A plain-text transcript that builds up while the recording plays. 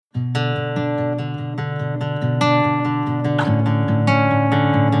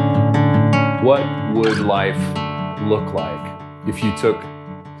What would life look like if you took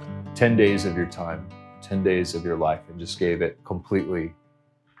 10 days of your time, 10 days of your life, and just gave it completely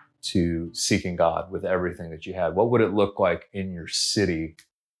to seeking God with everything that you had? What would it look like in your city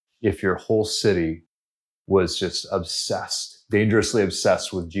if your whole city was just obsessed, dangerously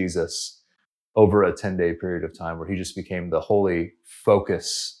obsessed with Jesus over a 10-day period of time where he just became the holy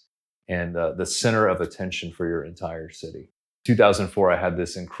focus and the center of attention for your entire city? 2004, I had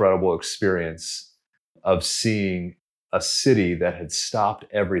this incredible experience of seeing a city that had stopped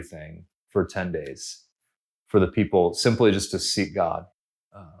everything for 10 days for the people simply just to seek God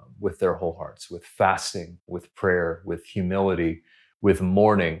with their whole hearts, with fasting, with prayer, with humility, with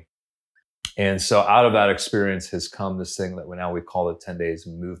mourning. And so out of that experience has come this thing that we call the 10 days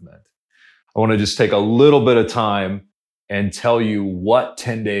movement. I want to just take a little bit of time and tell you what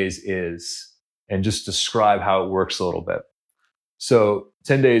 10 days is and just describe how it works a little bit. So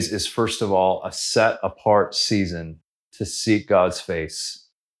 10 days is, first of all, a set apart season to seek God's face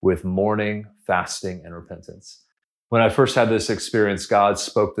with mourning, fasting, and repentance. When I first had this experience, God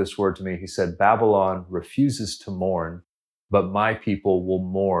spoke this word to me. He said, Babylon refuses to mourn, but my people will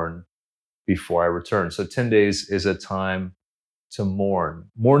mourn before I return. So 10 days is a time to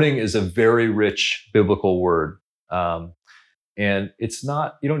mourn. Mourning is a very rich biblical word. And it's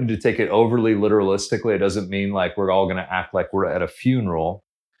not, you don't need to take it overly literalistically. It doesn't mean like we're all going to act like we're at a funeral.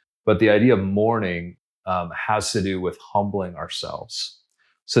 But the idea of mourning has to do with humbling ourselves.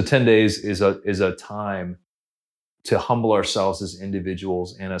 So 10 days is a time to humble ourselves as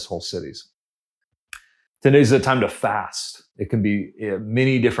individuals and as whole cities. 10 days is a time to fast. It can be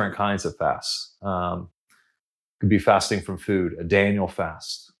many different kinds of fasts. It could be fasting from food, a Daniel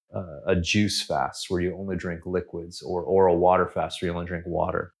fast, a juice fast where you only drink liquids, or oral water fast where you only drink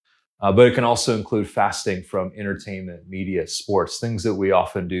water. But it can also include fasting from entertainment, media, sports, things that we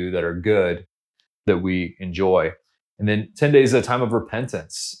often do that are good, that we enjoy. And then 10 days is a time of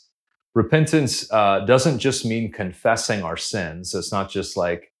repentance. Repentance doesn't just mean confessing our sins. So it's not just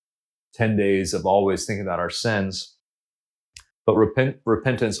like 10 days of always thinking about our sins, but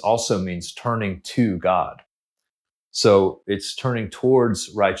repentance also means turning to God. So it's turning towards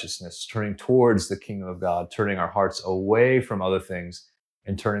righteousness, turning towards the kingdom of God, turning our hearts away from other things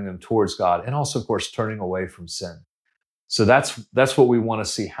and turning them towards God. And also, of course, turning away from sin. So that's what we want to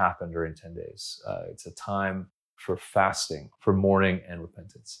see happen during 10 days. It's a time for fasting, for mourning and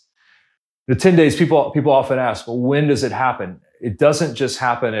repentance. The 10 days, people often ask, well, when does it happen? It doesn't just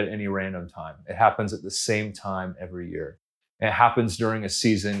happen at any random time. It happens at the same time every year. And it happens during a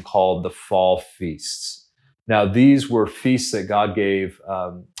season called the fall feasts. Now, these were feasts that God gave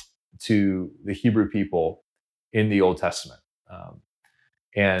to the Hebrew people in the Old Testament.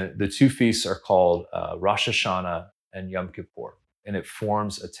 And the two feasts are called Rosh Hashanah and Yom Kippur, and it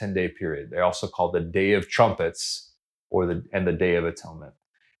forms a 10-day period. They're also called the Day of Trumpets and the Day of Atonement.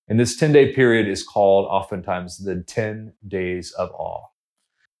 And this 10-day period is called oftentimes the 10 days of awe.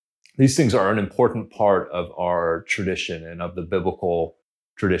 These things are an important part of our tradition and of the biblical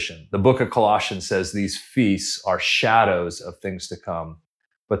tradition. The book of Colossians says these feasts are shadows of things to come,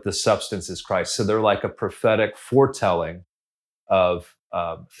 but the substance is Christ. So they're like a prophetic foretelling of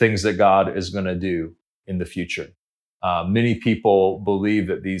things that God is going to do in the future. Many people believe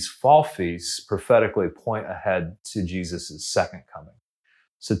that these fall feasts prophetically point ahead to Jesus' second coming.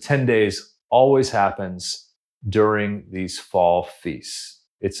 So 10 days always happens during these fall feasts.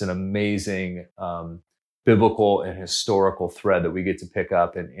 It's an amazing biblical and historical thread that we get to pick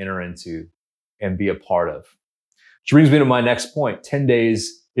up and enter into and be a part of. Which brings me to my next point. 10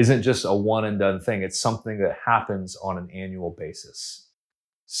 days isn't just a one and done thing. It's something that happens on an annual basis.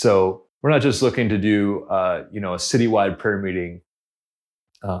 So we're not just looking to do a citywide prayer meeting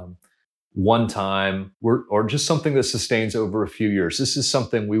one time or just something that sustains over a few years. This is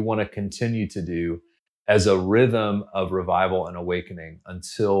something we want to continue to do as a rhythm of revival and awakening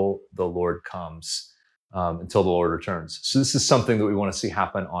until the Lord comes, until the Lord returns. So this is something that we want to see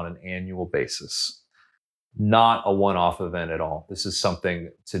happen on an annual basis, not a one-off event at all. This is something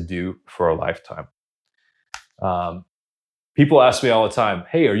to do for a lifetime. People ask me all the time,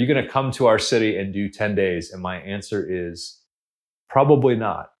 hey, are you going to come to our city and do 10 days? And my answer is probably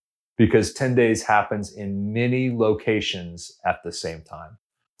not, because 10 days happens in many locations at the same time.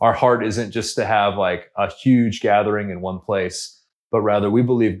 Our heart isn't just to have like a huge gathering in one place, but rather we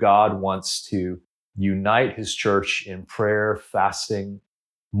believe God wants to unite his church in prayer, fasting,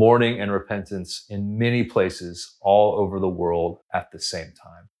 mourning, and repentance in many places all over the world at the same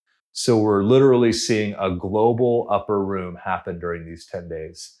time. So we're literally seeing a global upper room happen during these 10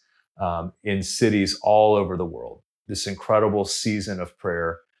 days in cities all over the world. This incredible season of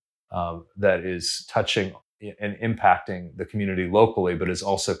prayer that is touching and impacting the community locally, but is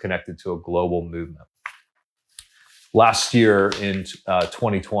also connected to a global movement. Last year in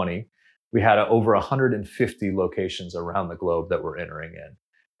 2020, we had over 150 locations around the globe that we're entering in.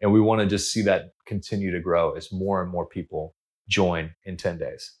 And we want to just see that continue to grow as more and more people join in 10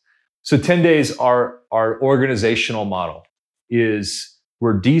 days. So 10 days, our organizational model is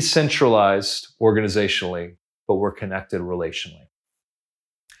we're decentralized organizationally, but we're connected relationally.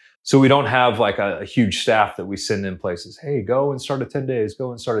 So we don't have like a huge staff that we send in places. Hey, go and start at 10 days,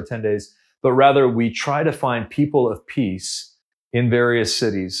 go and start at 10 days. But rather we try to find people of peace in various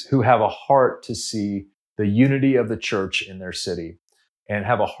cities who have a heart to see the unity of the church in their city and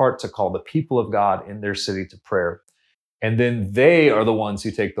have a heart to call the people of God in their city to prayer. And then they are the ones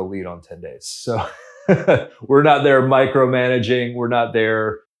who take the lead on 10 days. So we're not there micromanaging. We're not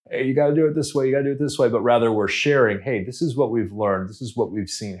there, hey, you got to do it this way. You got to do it this way. But rather we're sharing, hey, this is what we've learned. This is what we've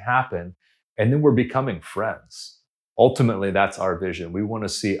seen happen. And then we're becoming friends. Ultimately, that's our vision. We want to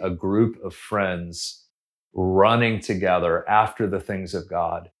see a group of friends running together after the things of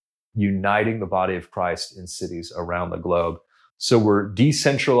God, uniting the body of Christ in cities around the globe. So we're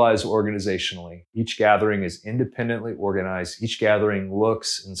decentralized organizationally. Each gathering is independently organized. Each gathering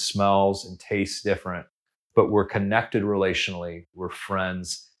looks and smells and tastes different, but we're connected relationally. We're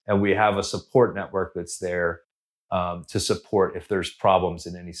friends, and we have a support network that's there to support if there's problems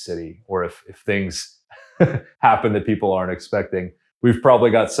in any city or if things happen that people aren't expecting. We've probably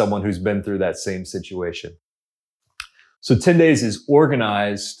got someone who's been through that same situation. So 10 days is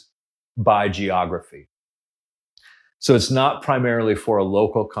organized by geography. So it's not primarily for a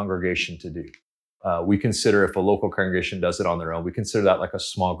local congregation to do. We consider if a local congregation does it on their own, we consider that like a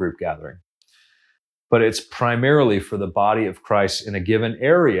small group gathering. But it's primarily for the body of Christ in a given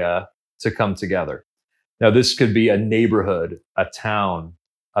area to come together. Now, this could be a neighborhood, a town,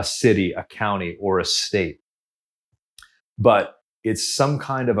 a city, a county, or a state. But it's some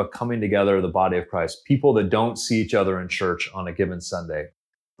kind of a coming together of the body of Christ. People that don't see each other in church on a given Sunday,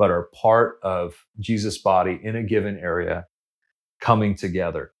 but are part of Jesus' body in a given area coming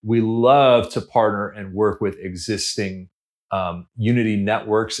together. We love to partner and work with existing unity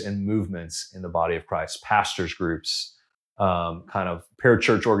networks and movements in the body of Christ, pastors groups, kind of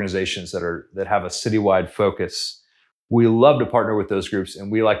parachurch organizations that have a citywide focus. We love to partner with those groups,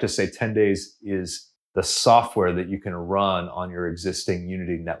 and we like to say 10 days is the software that you can run on your existing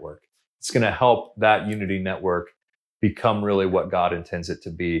unity network. It's going to help that unity network become really what God intends it to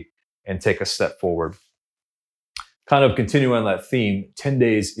be and take a step forward. Kind of continuing on that theme, 10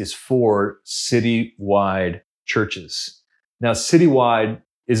 days is for citywide churches. Now, citywide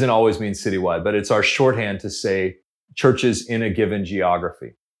doesn't always mean citywide, but it's our shorthand to say churches in a given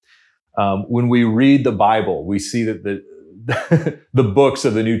geography. When we read the Bible, we see that the books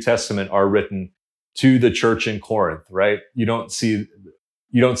of the New Testament are written to the church in Corinth, right? You don't see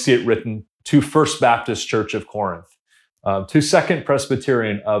it written to First Baptist Church of Corinth, to Second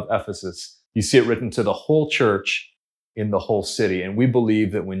Presbyterian of Ephesus. You see it written to the whole church in the whole city. And we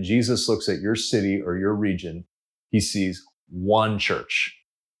believe that when Jesus looks at your city or your region, he sees one church,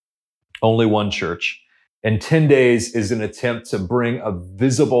 only one church. And 10 days is an attempt to bring a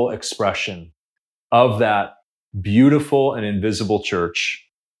visible expression of that beautiful and invisible church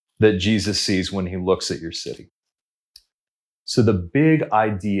that Jesus sees when he looks at your city. So the big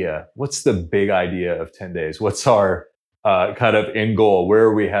idea, what's the big idea of 10 days? What's our kind of end goal? Where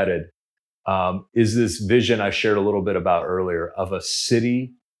are we headed? Is this vision I shared a little bit about earlier of a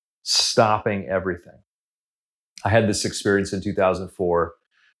city stopping everything. I had this experience in 2004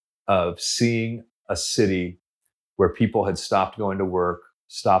 of seeing a city where people had stopped going to work,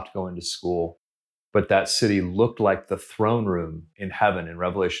 stopped going to school, but that city looked like the throne room in heaven in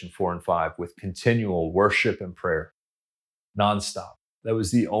Revelation 4 and 5 with continual worship and prayer, nonstop. That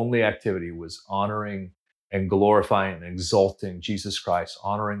was the only activity, was honoring and glorifying and exalting Jesus Christ,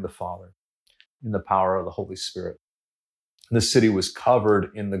 honoring the Father in the power of the Holy Spirit. And the city was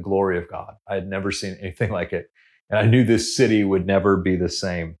covered in the glory of God. I had never seen anything like it. And I knew this city would never be the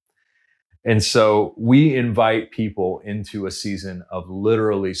same. And so we invite people into a season of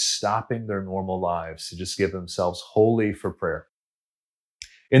literally stopping their normal lives to just give themselves wholly for prayer.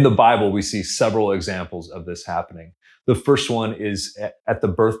 In the Bible, we see several examples of this happening. The first one is at the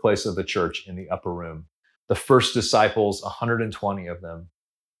birthplace of the church in the upper room. The first disciples, 120 of them,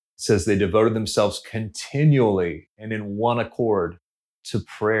 says they devoted themselves continually and in one accord to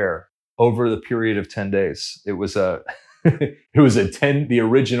prayer over the period of 10 days. It was the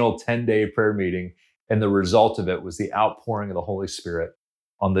original 10-day prayer meeting, and the result of it was the outpouring of the Holy Spirit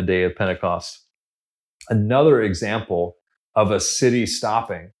on the day of Pentecost. Another example of a city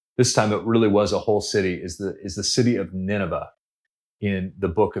stopping. This time it really was a whole city, is the city of Nineveh in the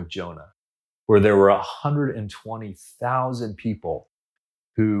book of Jonah, where there were 120,000 people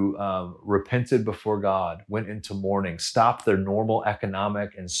who repented before God, went into mourning, stopped their normal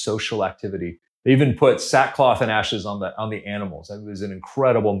economic and social activity. They even put sackcloth and ashes on the animals. It was an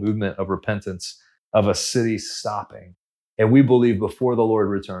incredible movement of repentance of a city stopping. And we believe before the Lord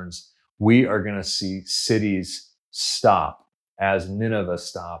returns, we are going to see cities stop as Nineveh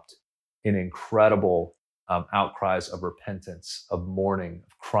stopped in incredible outcries of repentance, of mourning,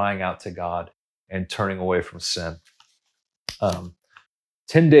 of crying out to God and turning away from sin. 10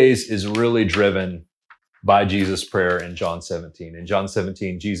 days is really driven by Jesus' prayer in John 17. In John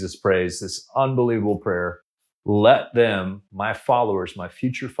 17, Jesus prays this unbelievable prayer. Let them, my followers, my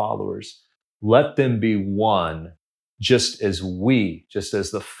future followers, let them be one, just as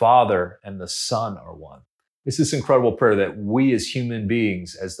the Father and the Son are one. It's this incredible prayer that we as human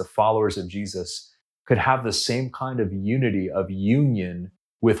beings, as the followers of Jesus, could have the same kind of unity, of union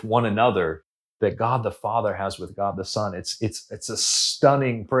with one another that God the Father has with God the Son. It's a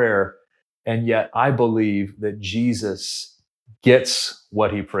stunning prayer. And yet I believe that Jesus gets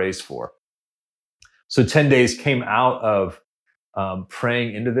what he prays for. So 10 days came out of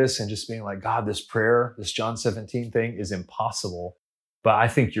praying into this and just being like, God, this prayer, this John 17 thing is impossible, but I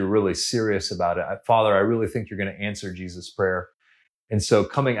think you're really serious about it. Father, I really think you're going to answer Jesus' prayer. And so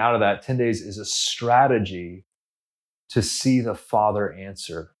coming out of that, 10 days is a strategy to see the Father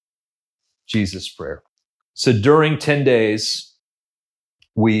answer Jesus' prayer. So during 10 days,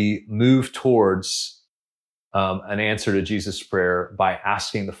 we move towards an answer to Jesus' prayer by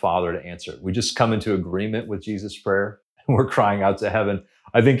asking the Father to answer it. We just come into agreement with Jesus' prayer and we're crying out to heaven.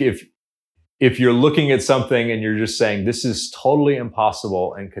 I think if you're looking at something and you're just saying, this is totally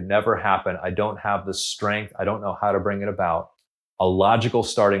impossible and could never happen, I don't have the strength, I don't know how to bring it about, a logical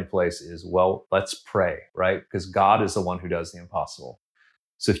starting place is, well, let's pray, right? Because God is the one who does the impossible.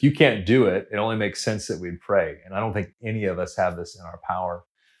 So if you can't do it, it only makes sense that we'd pray. And I don't think any of us have this in our power.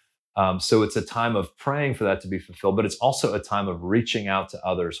 So it's a time of praying for that to be fulfilled, but it's also a time of reaching out to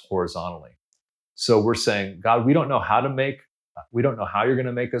others horizontally. So we're saying, God, we don't know how you're going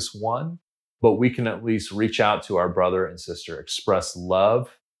to make us one, but we can at least reach out to our brother and sister, express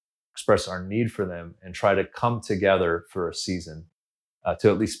love, express our need for them, and try to come together for a season to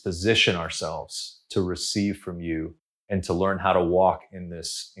at least position ourselves to receive from you and to learn how to walk in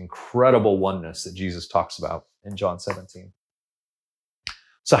this incredible oneness that Jesus talks about in John 17.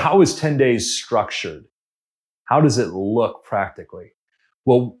 So how is 10 days structured? How does it look practically?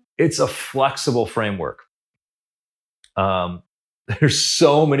 Well, it's a flexible framework. There's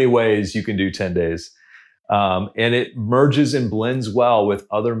so many ways you can do 10 days. And it merges and blends well with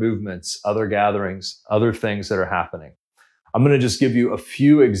other movements, other gatherings, other things that are happening. I'm going to just give you a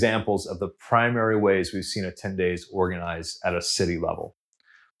few examples of the primary ways we've seen a 10 days organized at a city level.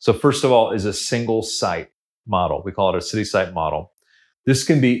 So first of all is a single site model. We call it a city site model. This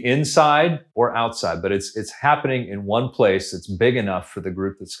can be inside or outside, but it's happening in one place that's big enough for the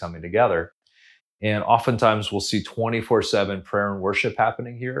group that's coming together. And oftentimes we'll see 24/7 prayer and worship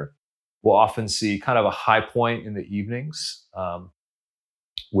happening here. We'll often see kind of a high point in the evenings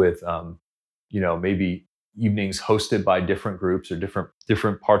with, maybe evenings hosted by different groups or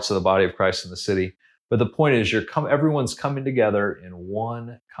different parts of the body of Christ in the city. But the point is, everyone's coming together in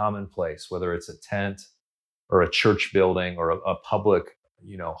one common place, whether it's a tent or a church building or a public,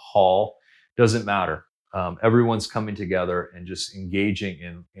 hall, doesn't matter. Everyone's coming together and just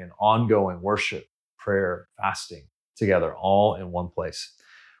engaging in ongoing worship, prayer, fasting together, all in one place.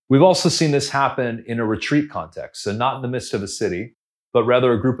 We've also seen this happen in a retreat context. So not in the midst of a city, but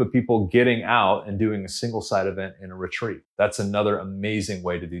rather a group of people getting out and doing a single site event in a retreat. That's another amazing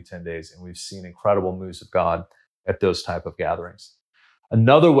way to do 10 days. And we've seen incredible moves of God at those type of gatherings.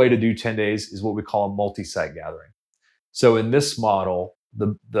 Another way to do 10 days is what we call a multi-site gathering. So in this model,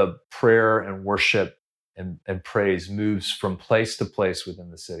 the prayer and worship and praise moves from place to place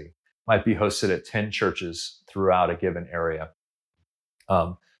within the city. Might be hosted at 10 churches throughout a given area,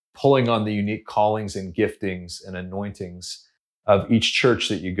 pulling on the unique callings and giftings and anointings of each church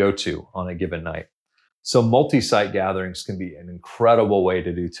that you go to on a given night. So multi-site gatherings can be an incredible way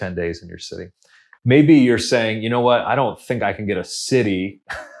to do 10 days in your city. Maybe you're saying, you know what, I don't think I can get a city,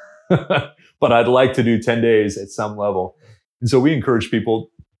 but I'd like to do 10 days at some level. And so we encourage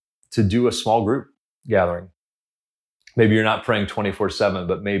people to do a small group gathering. Maybe you're not praying 24/7,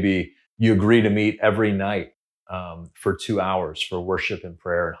 but maybe you agree to meet every night for 2 hours for worship and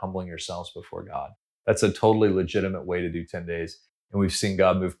prayer and humbling yourselves before God. That's a totally legitimate way to do 10 days. And we've seen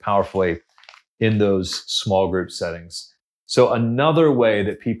God move powerfully in those small group settings. So another way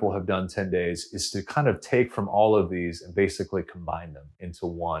that people have done 10 days is to kind of take from all of these and basically combine them into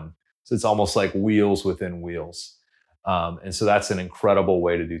one. So it's almost like wheels within wheels. And so that's an incredible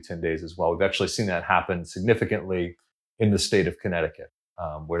way to do 10 days as well. We've actually seen that happen significantly in the state of Connecticut,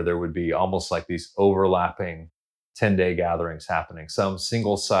 where there would be almost like these overlapping 10-day gatherings happening, some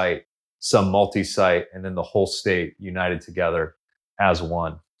single site, some multi-site, and then the whole state united together as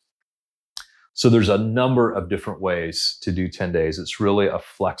one. So there's a number of different ways to do 10 days. It's really a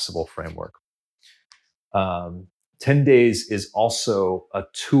flexible framework. 10 days is also a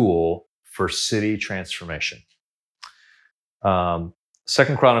tool for city transformation. 2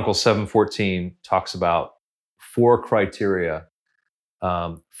 Chronicles 7:14 talks about 4 criteria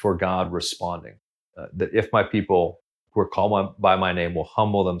for God responding. That if my people who are called by my name will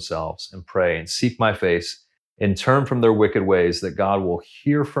humble themselves and pray and seek my face and turn from their wicked ways, that God will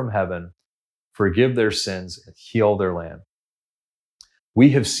hear from heaven, forgive their sins, and heal their land. We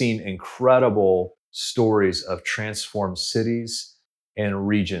have seen incredible stories of transformed cities and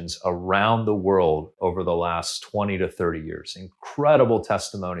regions around the world over the last 20 to 30 years. Incredible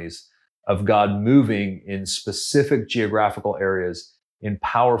testimonies of God moving in specific geographical areas in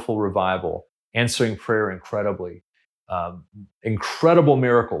powerful revival, answering prayer incredibly. Incredible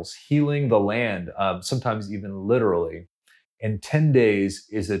miracles, healing the land, sometimes even literally. And 10 days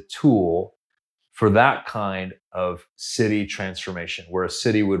is a tool for that kind of city transformation, where a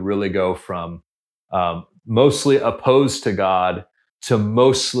city would really go from mostly opposed to God to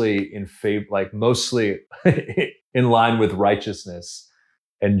mostly in favor, like mostly in line with righteousness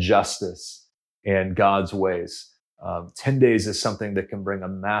and justice and God's ways. 10 days is something that can bring a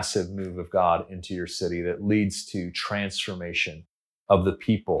massive move of God into your city that leads to transformation of the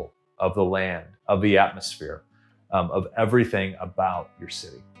people, of the land, of the atmosphere, of everything about your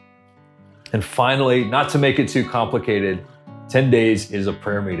city. And finally, not to make it too complicated, 10 days is a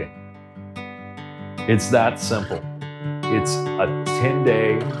prayer meeting. It's that simple. It's a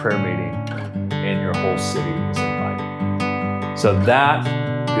 10-day prayer meeting and your whole city is invited. So that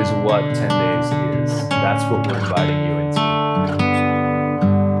is what 10 days is. That's what we're inviting you